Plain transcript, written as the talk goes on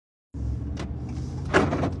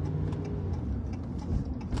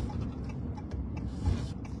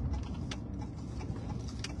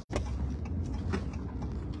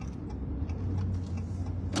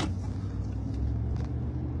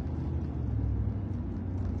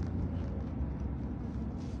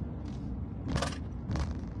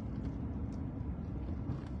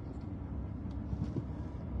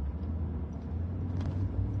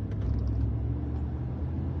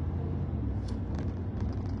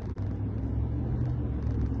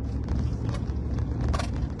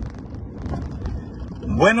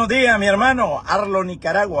Buenos días, mi hermano. Arlo,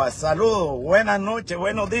 Nicaragua. Saludos. Buenas noches,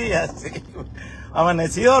 buenos días. Sí.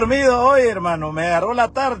 Amanecí dormido hoy, hermano. Me agarró la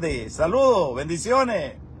tarde. Saludos,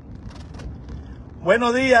 bendiciones.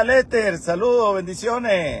 Buenos días, Lester. Saludos,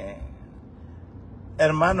 bendiciones.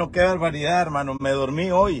 Hermano, qué barbaridad, hermano. Me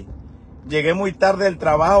dormí hoy. Llegué muy tarde del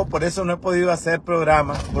trabajo, por eso no he podido hacer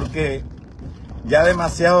programa, porque ya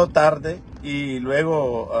demasiado tarde. Y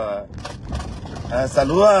luego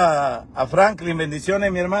saluda a Franklin,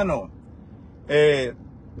 bendiciones, mi hermano.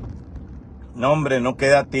 No, hombre, no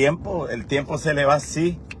queda tiempo. El tiempo se le va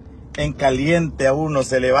así, en caliente a uno,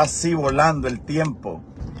 se le va así volando el tiempo.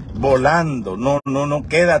 Volando, no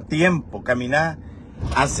queda tiempo. Caminar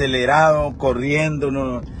acelerado,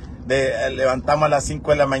 corriendo. Levantamos a las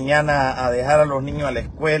 5 de la mañana a dejar a los niños a la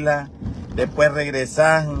escuela. Después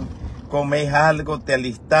regresás, comés algo, te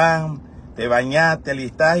alistás, te bañás, te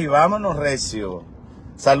alistás y vámonos recio.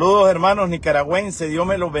 Saludos, hermanos nicaragüenses. Dios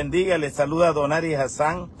me los bendiga. Les saluda Donari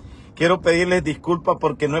Hassan. Quiero pedirles disculpas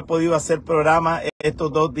porque no he podido hacer programa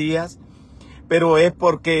estos 2 días. Pero es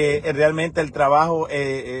porque realmente el trabajo,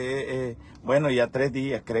 bueno, ya 3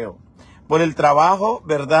 días creo. Por el trabajo,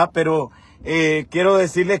 ¿verdad? Pero quiero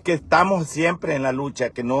decirles que estamos siempre en la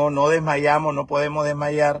lucha, que no desmayamos, no podemos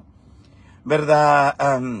desmayar, ¿verdad?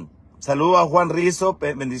 Saludos a Juan Rizo,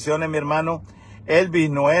 bendiciones, mi hermano. Elvis,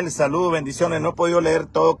 Noel, saludos, bendiciones. No he podido leer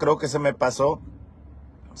todo, creo que se me pasó.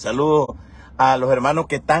 Saludos a los hermanos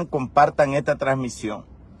que compartan esta transmisión.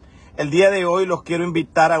 El día de hoy los quiero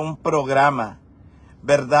invitar a un programa,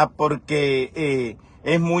 ¿verdad? Porque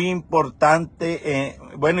es muy importante,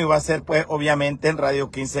 bueno, y va a ser pues obviamente en Radio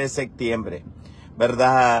 15 de septiembre,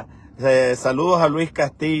 ¿verdad? Saludos a Luis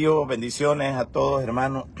Castillo, bendiciones a todos,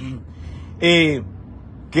 hermanos.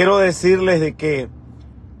 Quiero decirles de que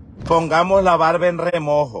pongamos la barba en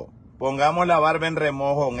remojo,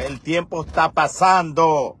 el tiempo está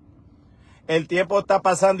pasando,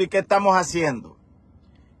 ¿y qué estamos haciendo?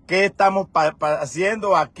 ¿Qué estamos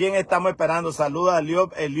haciendo? ¿A quién estamos esperando? Saludos a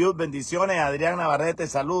Eliud, bendiciones. Adrián Navarrete,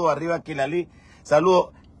 saludos. Arriba Quilalí,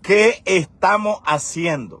 saludos. ¿Qué estamos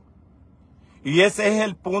haciendo? Y ese es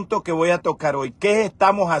el punto que voy a tocar hoy. ¿Qué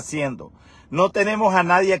estamos haciendo? No tenemos a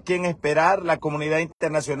nadie a quien esperar. La comunidad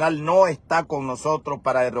internacional no está con nosotros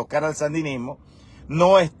para derrocar al sandinismo.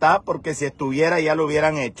 No está, porque si estuviera ya lo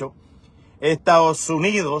hubieran hecho. Estados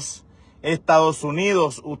Unidos,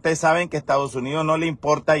 ustedes saben que a Estados Unidos no le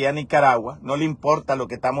importa ya Nicaragua, no le importa lo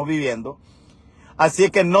que estamos viviendo. Así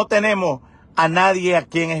que no tenemos a nadie a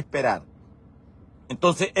quien esperar.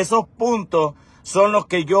 Entonces, esos puntos son los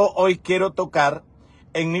que yo hoy quiero tocar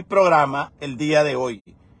en mi programa el día de hoy,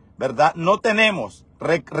 ¿verdad? No tenemos,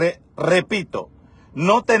 repito,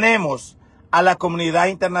 no tenemos a la comunidad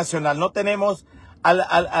internacional, no tenemos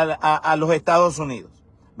a los Estados Unidos,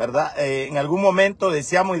 ¿verdad? En algún momento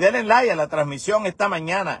decíamos, y denle like a la transmisión esta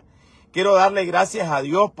mañana. Quiero darle gracias a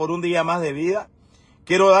Dios por un día más de vida.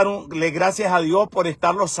 Quiero darle gracias a Dios por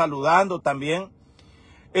estarlos saludando también.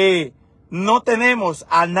 No tenemos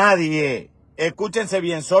a nadie, escúchense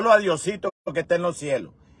bien, solo a Diosito que está en los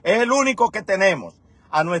cielos. Es el único que tenemos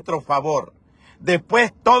a nuestro favor.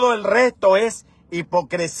 Después todo el resto es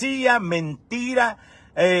hipocresía, mentira,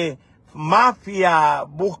 mafia,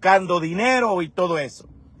 buscando dinero y todo eso,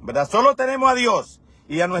 ¿verdad? Solo tenemos a Dios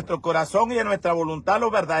y a nuestro corazón y a nuestra voluntad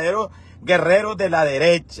los verdaderos guerreros de la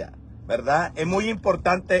derecha, ¿verdad? Es muy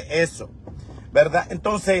importante eso, ¿verdad?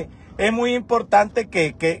 Entonces, es muy importante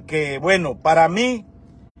que bueno, para mí,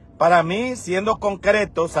 siendo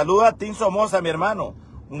concreto, saluda a Tim Somoza, mi hermano,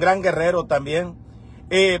 un gran guerrero también.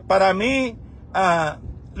 Para mí,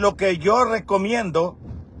 lo que yo recomiendo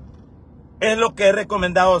es lo que he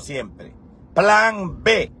recomendado siempre. Plan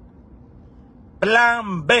B.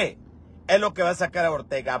 Plan B es lo que va a sacar a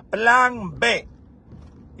Ortega. Plan B.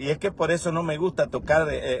 Y es que por eso no me gusta tocar,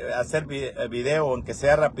 hacer video, aunque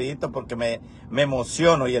sea rapidito, porque me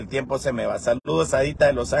emociono y el tiempo se me va. Saludos a Adita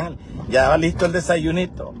de Los Ángeles. Ya va listo el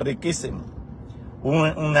desayunito, riquísimo.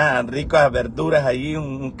 Unas ricas verduras ahí,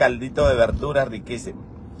 un caldito de verduras riquísimo.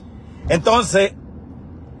 Entonces,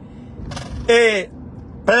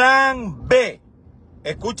 plan B.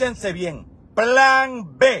 Escúchense bien.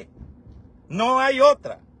 Plan B. No hay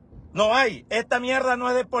otra. No hay. Esta mierda no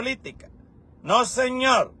es de política. No,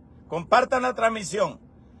 señor. Compartan la transmisión.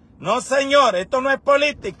 No, señor. Esto no es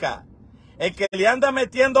política. El que le anda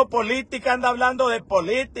metiendo política, anda hablando de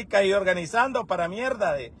política y organizando para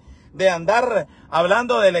mierda de andar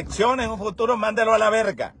hablando de elecciones en un futuro, mándelo a la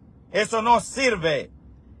verga. Eso no sirve.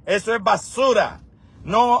 Eso es basura.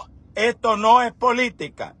 No, esto no es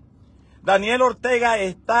política. Daniel Ortega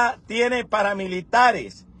tiene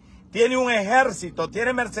paramilitares, tiene un ejército,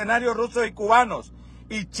 tiene mercenarios rusos y cubanos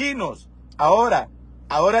y chinos, ahora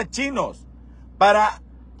chinos, para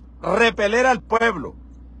repeler al pueblo,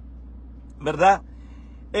 ¿verdad?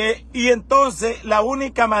 Y entonces la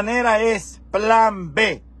única manera es plan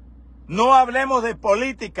B. No hablemos de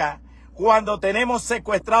política cuando tenemos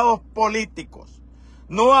secuestrados políticos.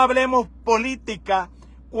 No hablemos política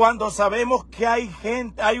cuando sabemos que hay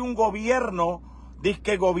gente, hay un gobierno,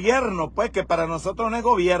 disque gobierno, pues que para nosotros no es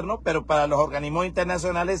gobierno, pero para los organismos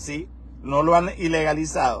internacionales sí, no lo han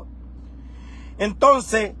ilegalizado.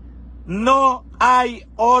 Entonces, no hay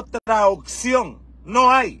otra opción.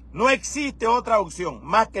 No existe otra opción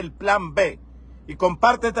más que el plan B. Y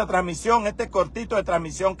comparte esta transmisión, este cortito de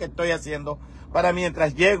transmisión que estoy haciendo para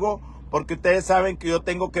mientras llego, porque ustedes saben que yo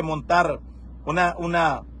tengo que montar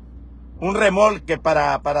un remolque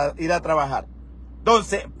para ir a trabajar.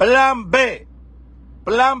 Entonces, plan B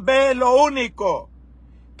es lo único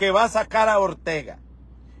que va a sacar a Ortega.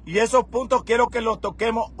 Y esos puntos quiero que los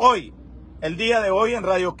toquemos hoy, el día de hoy en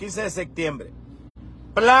Radio 15 de septiembre.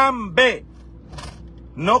 Plan B.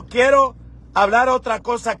 No quiero hablar otra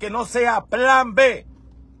cosa que no sea plan B.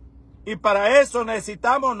 Y para eso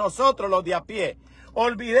necesitamos nosotros los de a pie.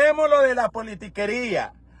 Olvidémonos de la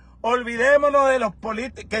politiquería. Olvidémonos de los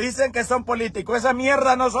políticos que dicen que son políticos. Esa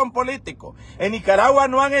mierda no son políticos. En Nicaragua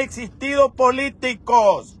no han existido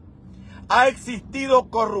políticos. Ha existido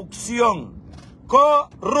corrupción.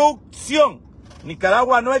 Corrupción. En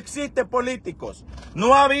Nicaragua no existe políticos.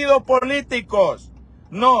 No ha habido políticos.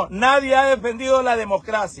 No, nadie ha defendido la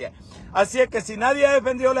democracia. Así es que si nadie ha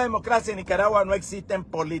defendido la democracia en Nicaragua no existen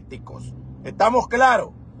políticos. ¿Estamos claros?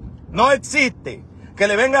 No existe. Que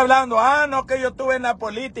le venga hablando, no, que yo estuve en la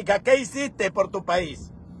política. ¿Qué hiciste por tu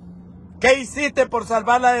país? ¿Qué hiciste por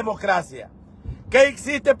salvar la democracia? ¿Qué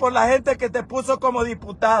hiciste por la gente que te puso como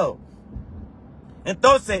diputado?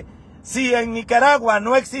 Entonces, si en Nicaragua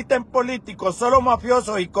no existen políticos, solo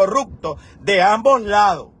mafiosos y corruptos de ambos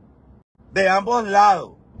lados,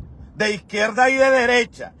 de izquierda y de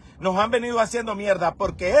derecha, nos han venido haciendo mierda,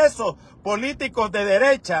 porque esos políticos de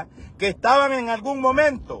derecha que estaban en algún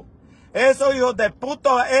momento, esos hijos de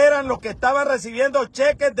puta eran los que estaban recibiendo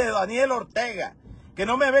cheques de Daniel Ortega. Que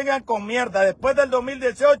no me vengan con mierda. Después del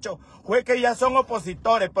 2018 fue que ya son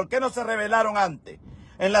opositores. ¿Por qué no se rebelaron antes?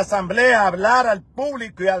 En la asamblea, hablar al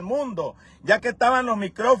público y al mundo, ya que estaban los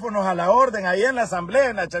micrófonos a la orden ahí en la asamblea,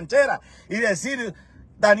 en la chanchera, y decir,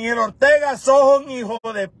 Daniel Ortega, sos un hijo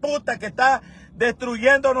de puta que está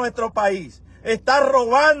destruyendo nuestro país. Está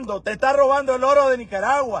robando, te está robando el oro de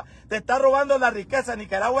Nicaragua, te está robando la riqueza.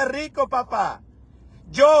 Nicaragua es rico, papá.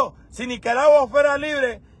 Yo, si Nicaragua fuera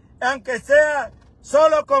libre, aunque sea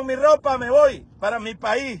solo con mi ropa, me voy para mi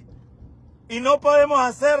país. Y no podemos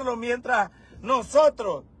hacerlo mientras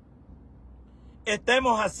nosotros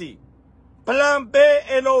estemos así. Plan B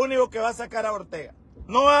es lo único que va a sacar a Ortega.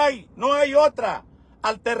 No hay otra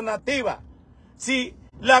alternativa. Si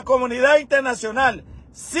la comunidad internacional,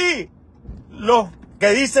 si los que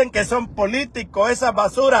dicen que son políticos, esas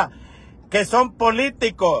basuras que son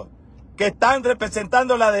políticos, que están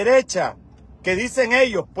representando la derecha, que dicen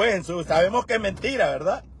ellos, pues sabemos que es mentira,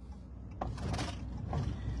 ¿verdad?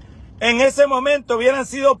 En ese momento hubieran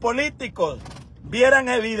sido políticos, hubieran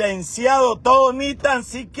evidenciado todo, ni tan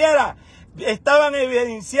siquiera estaban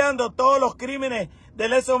evidenciando todos los crímenes de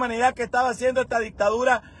lesa humanidad que estaba haciendo esta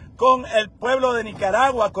dictadura con el pueblo de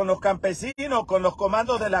Nicaragua, con los campesinos, con los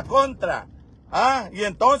comandos de la contra. Y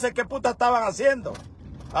entonces, ¿qué puta estaban haciendo?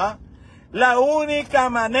 La única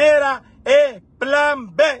manera es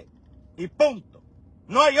plan B y punto.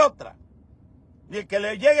 No hay otra. Y el que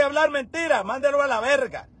le llegue a hablar mentira, mándelo a la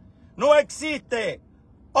verga. No existe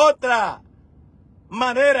otra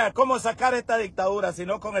manera como sacar esta dictadura,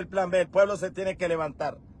 sino con el plan B. El pueblo se tiene que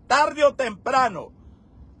levantar. Tarde o temprano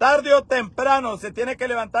se tiene que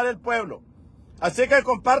levantar el pueblo. Así que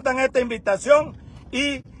compartan esta invitación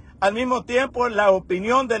y al mismo tiempo la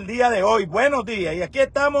opinión del día de hoy. Buenos días. Y aquí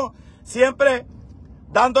estamos siempre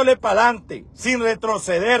dándole para adelante, sin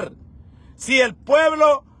retroceder. Si el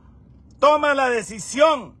pueblo toma la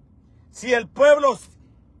decisión, si el pueblo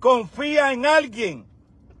confía en alguien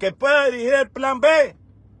que pueda dirigir el plan B,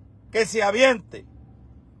 que se aviente.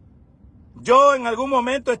 Yo en algún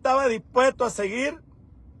momento estaba dispuesto a seguir,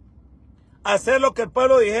 a hacer lo que el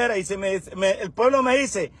pueblo dijera. Y si el pueblo me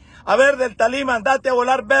dice, a ver, del Talima, andate a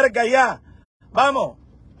volar verga ya, vamos.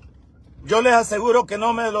 Yo les aseguro que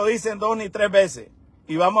no me lo dicen 2 ni 3 veces.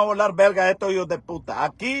 Y vamos a volar verga a estos hijos de puta.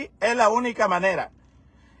 Aquí es la única manera.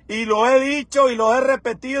 Y lo he dicho y lo he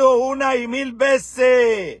repetido 1 y 1000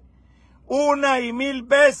 veces. 1 y 1000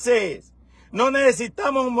 veces. No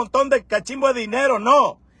necesitamos un montón de cachimbo de dinero,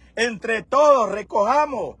 no. Entre todos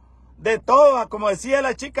recojamos de todo, como decía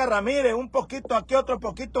la chica Ramírez, un poquito aquí, otro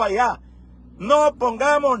poquito allá. No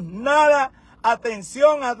pongamos nada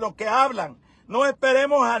atención a lo que hablan. No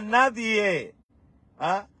esperemos a nadie.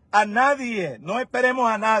 ¿Ah? A nadie. No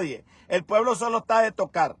esperemos a nadie. El pueblo solo está de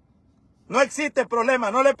tocar. No existe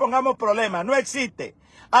problema. No le pongamos problema. No existe.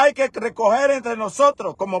 Hay que recoger entre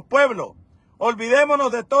nosotros como pueblo.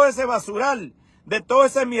 Olvidémonos de todo ese basural, de todo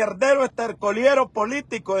ese mierdero estercoliero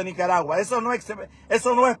político de Nicaragua. Eso no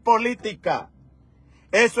es política.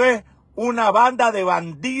 Eso es una banda de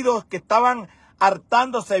bandidos que estaban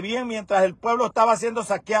hartándose bien mientras el pueblo estaba siendo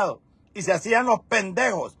saqueado. Y se hacían los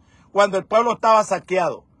pendejos cuando el pueblo estaba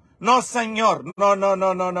saqueado. No, señor.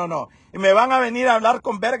 No. Y me van a venir a hablar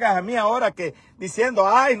con vergas a mí ahora que diciendo,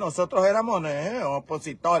 ay, nosotros éramos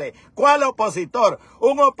opositores. ¿Cuál opositor?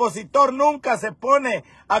 Un opositor nunca se pone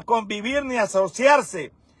a convivir ni a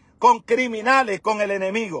asociarse con criminales, con el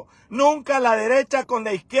enemigo. Nunca la derecha con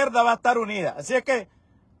la izquierda va a estar unida. Así es que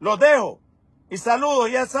los dejo. Y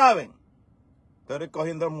saludos, ya saben. Estoy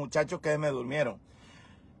recogiendo a los muchachos que me durmieron.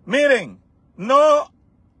 Miren, no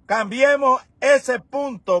cambiemos ese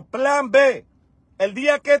punto. Plan B. El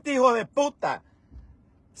día que este hijo de puta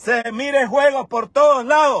se mire juegos por todos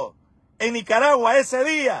lados en Nicaragua, ese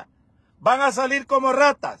día van a salir como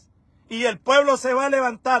ratas y el pueblo se va a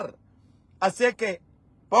levantar. Así que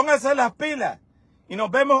pónganse las pilas y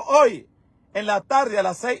nos vemos hoy en la tarde a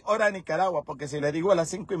las 6 horas de Nicaragua, porque si les digo a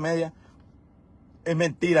las 5:30 es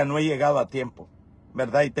mentira, no he llegado a tiempo,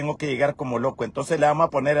 ¿verdad? Y tengo que llegar como loco. Entonces le vamos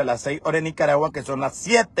a poner a las 6 horas de Nicaragua, que son las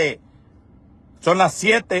 7. Son las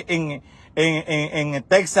 7 en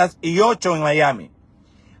Texas y 8 en Miami.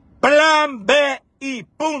 Plan B y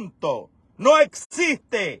punto. No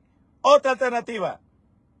existe otra alternativa.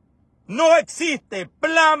 No existe.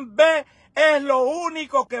 Plan B es lo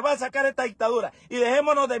único que va a sacar esta dictadura. Y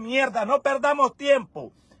dejémonos de mierda. No perdamos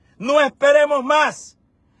tiempo. No esperemos más.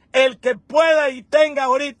 El que pueda y tenga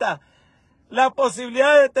ahorita la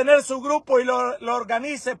posibilidad de tener su grupo y lo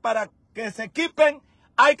organice para que se equipen,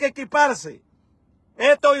 hay que equiparse.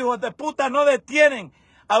 Estos hijos de puta no detienen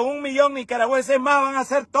a 1 millón nicaragüenses más, van a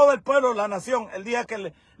ser todo el pueblo, la nación, el día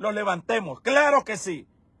que los levantemos. Claro que sí.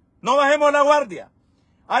 No bajemos la guardia.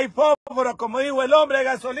 Hay fósforo, como dijo el hombre,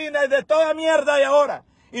 gasolina y de toda mierda y ahora.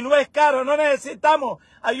 Y no es caro, no necesitamos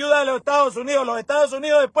ayuda de los Estados Unidos. Los Estados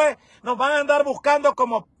Unidos después nos van a andar buscando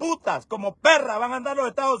como putas, como perras. Van a andar los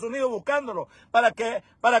Estados Unidos buscándolo para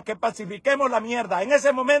que pacifiquemos la mierda. En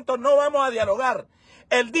ese momento no vamos a dialogar.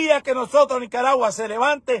 El día que nosotros, Nicaragua, se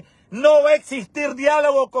levante, no va a existir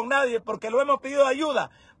diálogo con nadie porque lo hemos pedido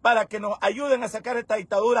ayuda para que nos ayuden a sacar esta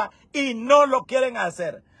dictadura y no lo quieren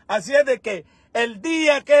hacer. Así es de que el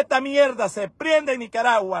día que esta mierda se prenda en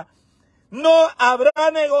Nicaragua, no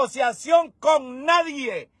habrá negociación con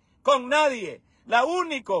nadie, con nadie. La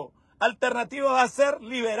única alternativa va a ser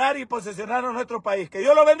liberar y posesionar a nuestro país. Que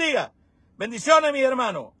Dios lo bendiga. Bendiciones, mi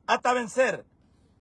hermano. Hasta vencer.